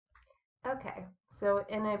Okay, so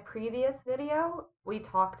in a previous video, we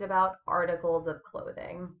talked about articles of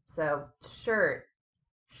clothing. So shirt,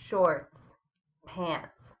 shorts,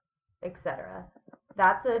 pants, etc.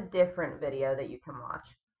 That's a different video that you can watch.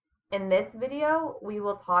 In this video, we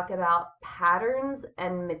will talk about patterns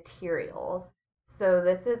and materials. So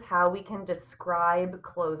this is how we can describe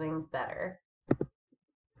clothing better.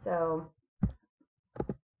 So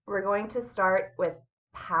we're going to start with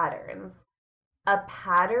patterns. A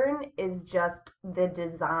pattern is just the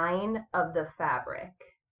design of the fabric.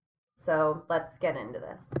 So let's get into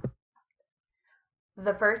this.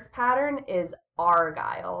 The first pattern is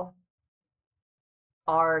argyle.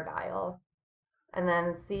 Argyle. And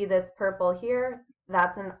then see this purple here?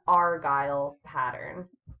 That's an argyle pattern.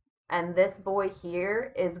 And this boy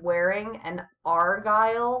here is wearing an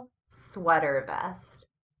argyle sweater vest.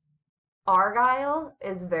 Argyle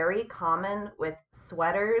is very common with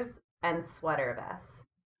sweaters and sweater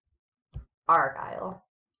vests. Argyle.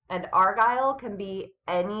 And argyle can be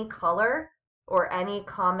any color or any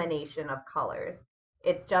combination of colors.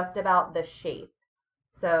 It's just about the shape.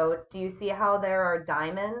 So do you see how there are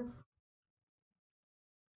diamonds?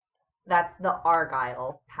 That's the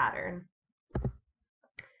argyle pattern.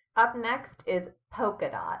 Up next is polka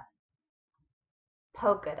dot.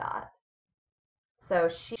 Polka dot. So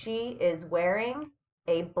she is wearing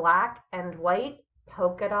a black and white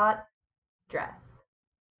polka dot dress.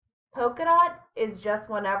 Polka dot is just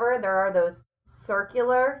whenever there are those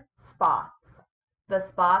circular spots. The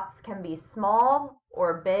spots can be small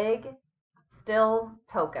or big, still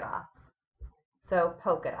polka dots. So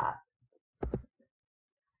polka dot.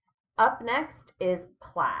 Up next is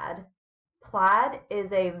plaid. Plaid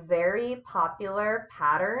is a very popular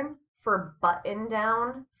pattern for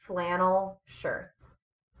button-down flannel shirts.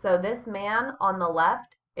 So this man on the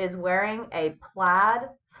left is wearing a plaid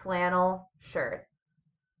flannel shirt.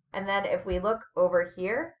 And then if we look over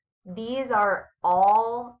here, these are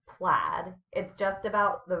all plaid. It's just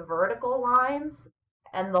about the vertical lines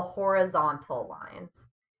and the horizontal lines.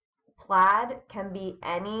 Plaid can be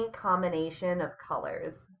any combination of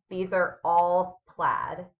colors. These are all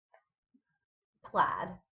plaid. Plaid.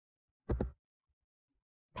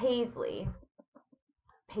 Paisley.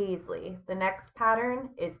 Paisley. The next pattern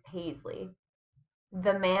is paisley.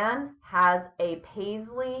 The man has a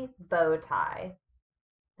paisley bow tie.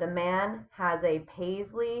 The man has a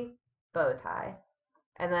paisley bow tie.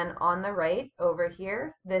 And then on the right over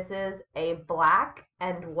here, this is a black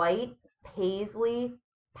and white paisley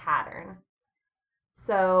pattern.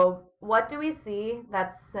 So what do we see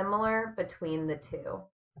that's similar between the two?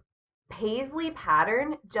 Paisley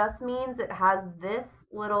pattern just means it has this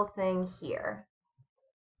little thing here.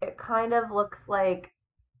 It kind of looks like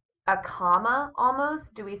a comma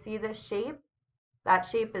almost. Do we see this shape? That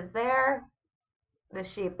shape is there. This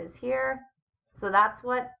shape is here. So that's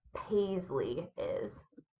what paisley is.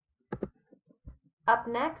 Up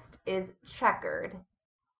next is checkered.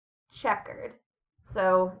 Checkered.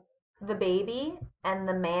 So the baby and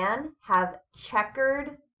the man have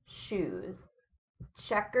checkered shoes.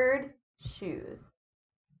 Checkered shoes.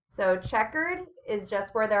 So checkered is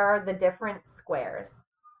just where there are the different squares.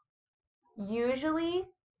 Usually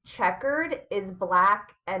checkered is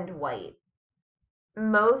black and white.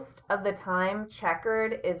 Most of the time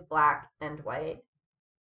checkered is black and white.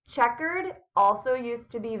 Checkered also used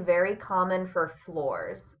to be very common for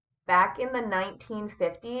floors. Back in the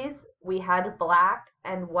 1950s, we had black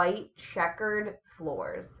and white checkered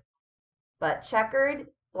floors. But checkered,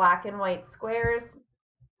 black and white squares,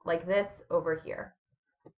 like this over here.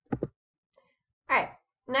 Alright,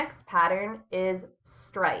 next pattern is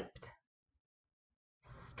striped.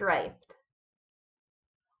 Striped.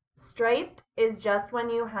 Striped is just when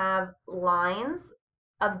you have lines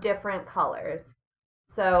of different colors.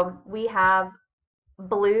 So we have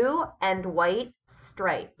blue and white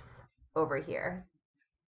stripes over here.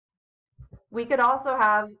 We could also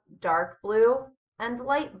have dark blue and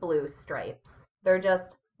light blue stripes. They're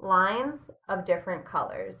just lines of different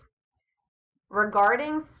colors.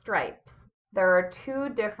 Regarding stripes, there are two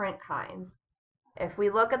different kinds. If we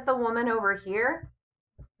look at the woman over here,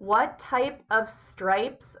 what type of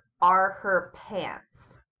stripes are her pants?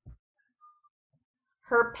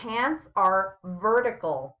 Her pants are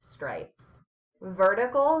vertical stripes.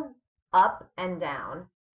 Vertical, up and down.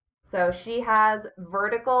 So she has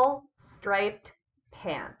vertical striped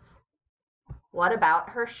pants. What about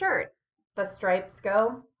her shirt? The stripes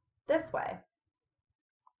go this way.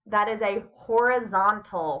 That is a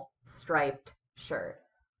horizontal striped shirt.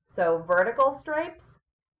 So vertical stripes,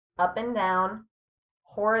 up and down,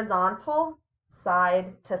 horizontal,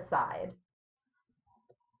 side to side.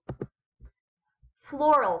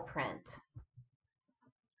 Floral print.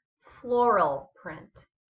 Floral print.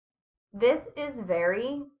 This is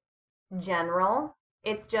very general.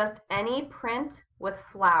 It's just any print with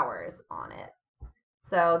flowers on it.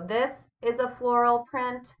 So this is a floral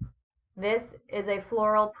print. This is a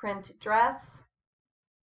floral print dress.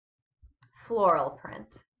 Floral print.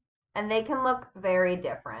 And they can look very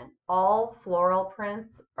different. All floral prints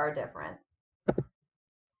are different.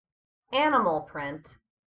 Animal print.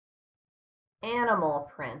 Animal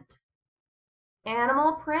print.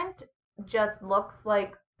 Animal print just looks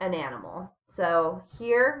like an animal. So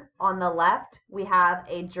here on the left, we have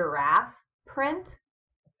a giraffe print.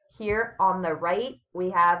 Here on the right,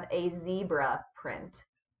 we have a zebra print.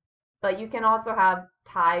 But you can also have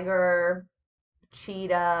tiger,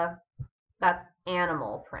 cheetah, that's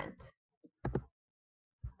animal print.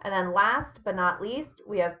 And then last but not least,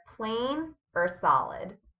 we have plain or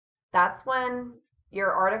solid. That's when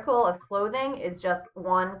your article of clothing is just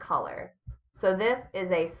one color. So this is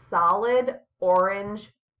a solid orange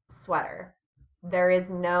sweater. There is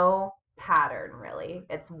no pattern really.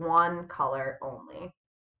 It's one color only.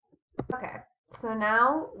 Okay, so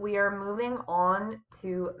now we are moving on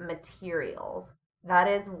to materials. That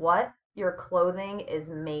is what your clothing is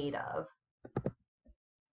made of.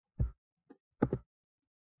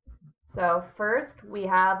 So first we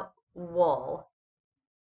have wool.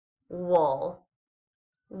 Wool.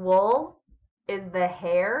 Wool is the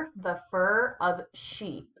hair, the fur of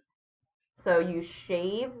sheep. So you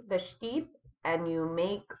shave the sheep and you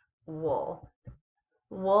make wool.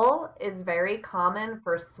 Wool is very common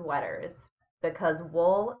for sweaters because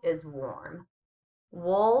wool is warm.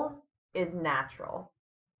 Wool is natural.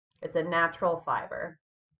 It's a natural fiber.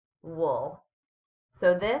 Wool.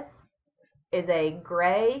 So this is a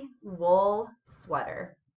gray wool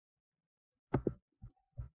sweater.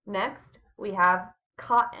 Next, we have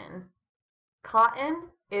cotton. Cotton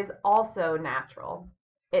is also natural.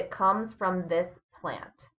 It comes from this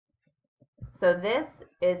plant. So this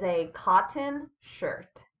is a cotton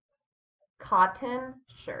shirt. Cotton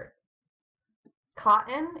shirt.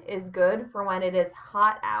 Cotton is good for when it is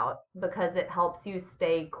hot out because it helps you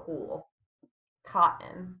stay cool.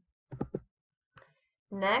 Cotton.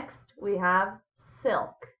 Next, we have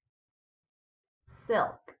silk.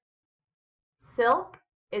 Silk. Silk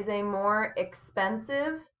is a more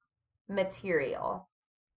expensive material.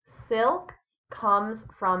 Silk comes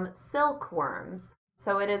from silkworms,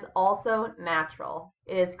 so it is also natural.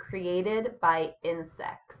 It is created by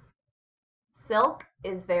insects. Silk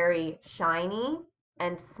is very shiny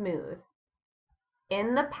and smooth.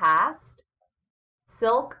 In the past,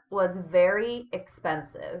 silk was very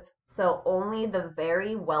expensive, so only the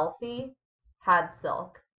very wealthy had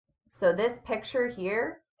silk. So this picture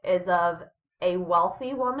here is of a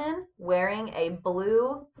wealthy woman wearing a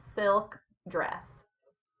blue silk dress.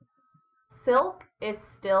 Silk is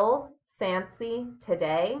still fancy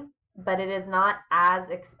today, but it is not as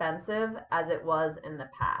expensive as it was in the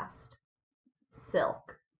past.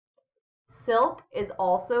 Silk. Silk is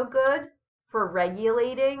also good for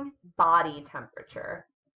regulating body temperature.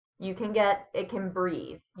 It can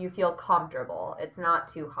breathe. You feel comfortable. It's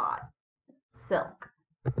not too hot. Silk.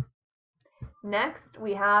 Next,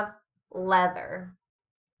 we have leather.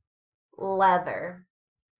 Leather.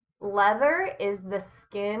 Leather is the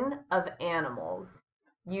skin of animals,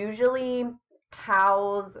 usually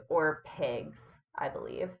cows or pigs, I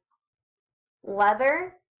believe.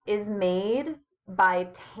 Leather is made by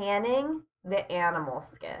tanning the animal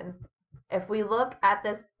skin. If we look at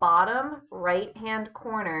this bottom right-hand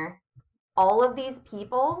corner, all of these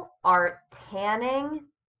people are tanning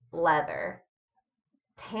leather.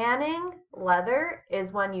 Tanning leather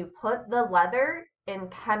is when you put the leather in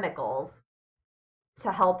chemicals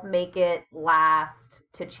to help make it last,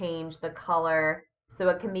 to change the color, so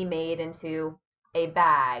it can be made into a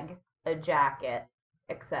bag, a jacket,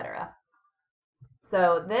 etc.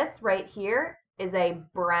 So this right here is a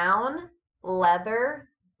brown leather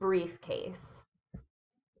briefcase.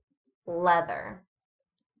 Leather.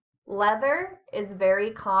 Leather is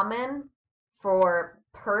very common for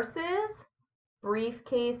purses,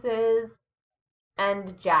 briefcases,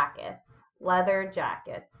 and jackets, leather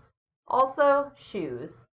jackets. Also shoes.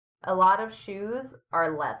 A lot of shoes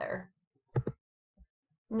are leather.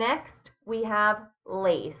 Next, we have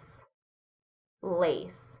lace.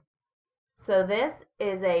 Lace. So this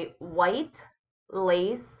is a white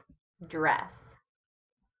lace dress.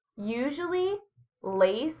 Usually,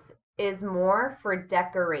 lace is more for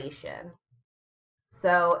decoration.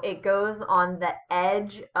 So it goes on the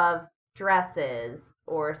edge of dresses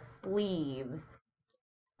or sleeves.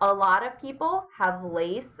 A lot of people have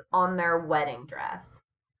lace on their wedding dress.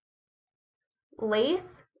 Lace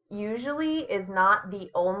usually is not the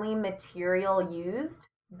only material used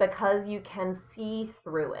because you can see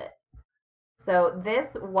through it. So this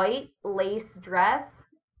white lace dress,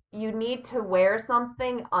 you need to wear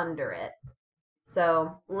something under it.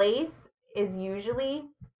 So lace is usually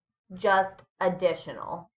just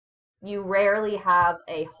additional. You rarely have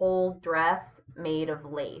a whole dress made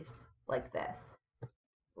of lace like this.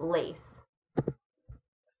 Lace.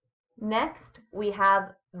 Next, we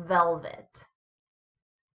have velvet.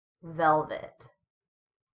 Velvet.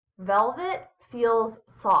 Velvet feels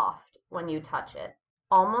soft when you touch it,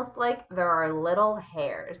 almost like there are little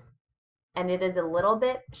hairs, and it is a little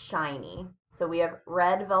bit shiny. So we have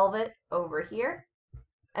red velvet over here,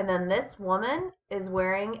 and then this woman is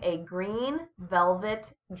wearing a green velvet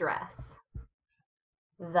dress.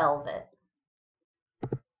 Velvet.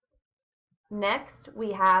 Next,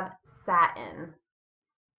 we have satin.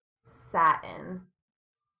 Satin.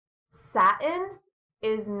 Satin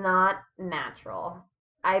is not natural.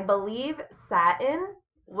 I believe satin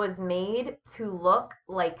was made to look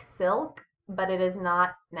like silk, but it is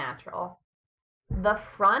not natural. The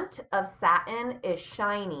front of satin is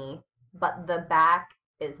shiny, but the back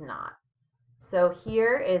is not. So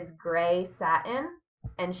here is gray satin,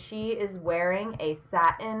 and she is wearing a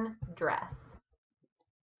satin dress.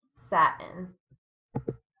 Satin.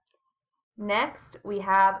 Next, we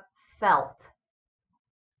have felt.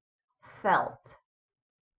 Felt.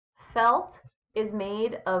 Felt is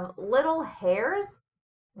made of little hairs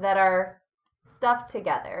that are stuffed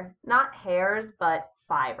together. Not hairs, but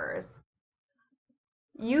fibers.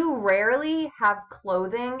 You rarely have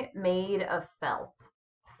clothing made of felt.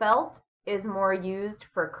 Felt is more used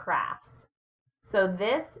for crafts. So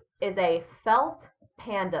this is a felt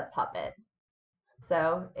panda puppet.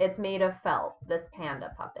 So it's made of felt, this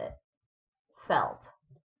panda puppet. Felt.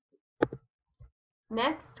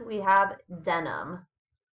 Next, we have denim.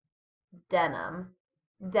 Denim.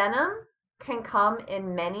 Denim can come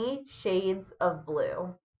in many shades of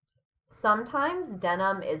blue. Sometimes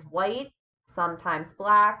denim is white, sometimes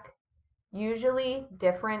black, usually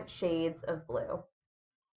different shades of blue.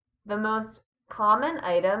 The most common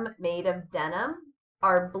item made of denim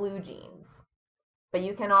are blue jeans, but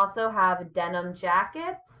you can also have denim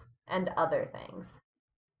jackets and other things.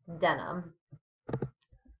 Denim.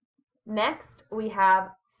 Next, we have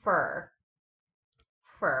fur.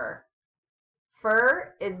 Fur.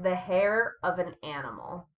 Fur is the hair of an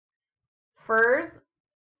animal. Furs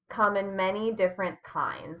come in many different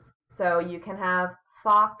kinds. So you can have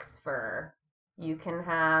fox fur. You can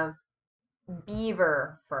have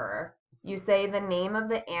beaver fur. You say the name of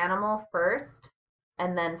the animal first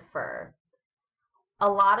and then fur. A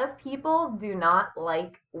lot of people do not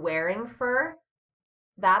like wearing fur.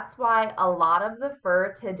 That's why a lot of the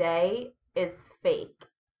fur today is fake.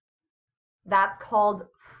 That's called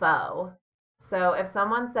faux. So if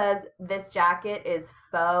someone says this jacket is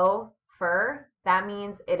faux fur, that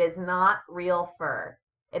means it is not real fur.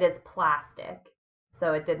 It is plastic.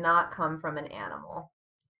 So it did not come from an animal.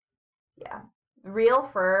 Yeah. Real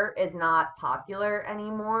fur is not popular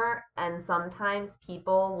anymore, and sometimes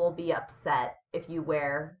people will be upset if you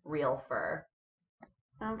wear real fur.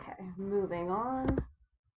 Okay, moving on.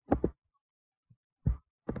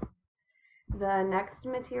 The next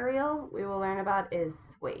material we will learn about is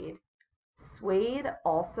suede. Suede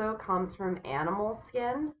also comes from animal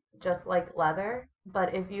skin, just like leather,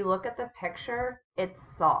 but if you look at the picture, it's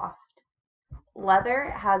soft.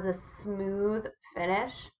 Leather has a smooth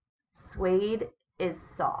finish. Suede is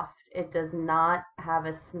soft. It does not have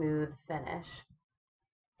a smooth finish.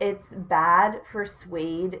 It's bad for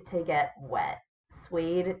suede to get wet.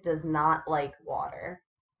 Suede does not like water,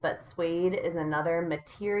 but suede is another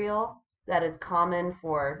material that is common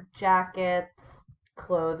for jackets,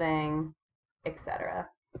 clothing, etc.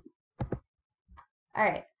 All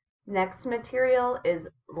right, next material is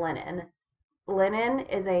linen. Linen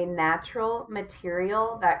is a natural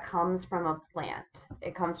material that comes from a plant.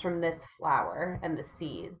 It comes from this flower and the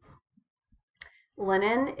seeds.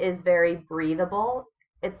 Linen is very breathable.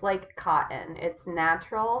 It's like cotton. It's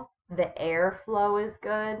natural. The airflow is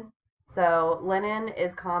good. So linen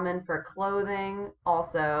is common for clothing,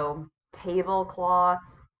 also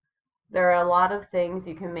tablecloths. There are a lot of things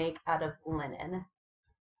you can make out of linen.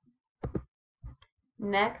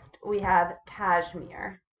 Next, we have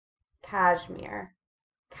cashmere. Cashmere.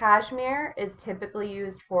 Cashmere is typically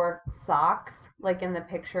used for socks, like in the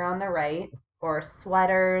picture on the right, or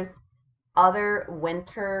sweaters, other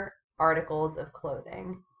winter articles of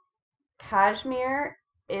clothing. Cashmere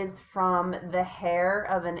is from the hair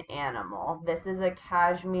of an animal. This is a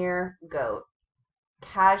cashmere goat.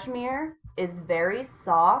 Cashmere is very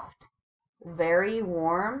soft very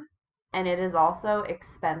warm, and it is also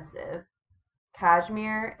expensive.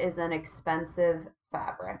 Cashmere is an expensive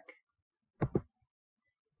fabric.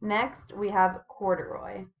 Next, we have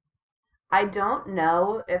corduroy. I don't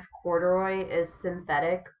know if corduroy is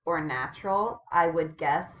synthetic or natural. I would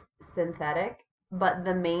guess synthetic. But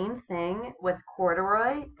the main thing with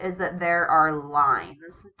corduroy is that there are lines.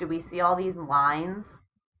 Do we see all these lines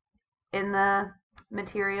in the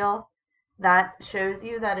material? That shows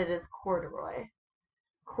you that it is corduroy.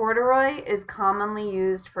 Corduroy is commonly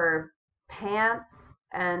used for pants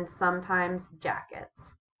and sometimes jackets.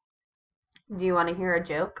 Do you want to hear a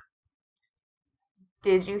joke?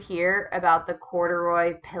 Did you hear about the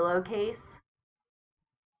corduroy pillowcase?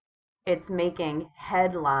 It's making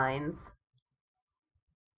headlines.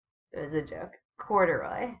 It was a joke.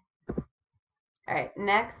 Corduroy. All right,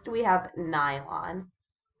 next we have nylon.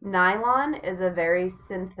 Nylon is a very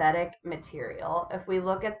synthetic material. If we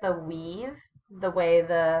look at the weave, the way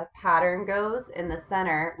the pattern goes in the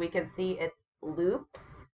center, we can see it's loops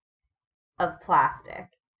of plastic.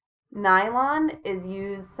 Nylon is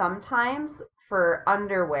used sometimes for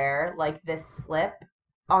underwear, like this slip.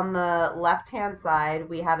 On the left-hand side,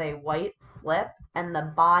 we have a white slip, and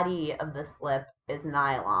the body of the slip is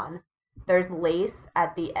nylon. There's lace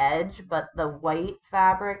at the edge, but the white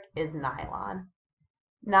fabric is nylon.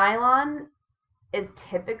 Nylon is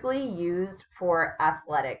typically used for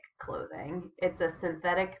athletic clothing. It's a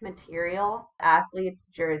synthetic material. Athletes'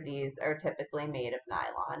 jerseys are typically made of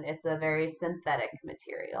nylon. It's a very synthetic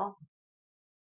material.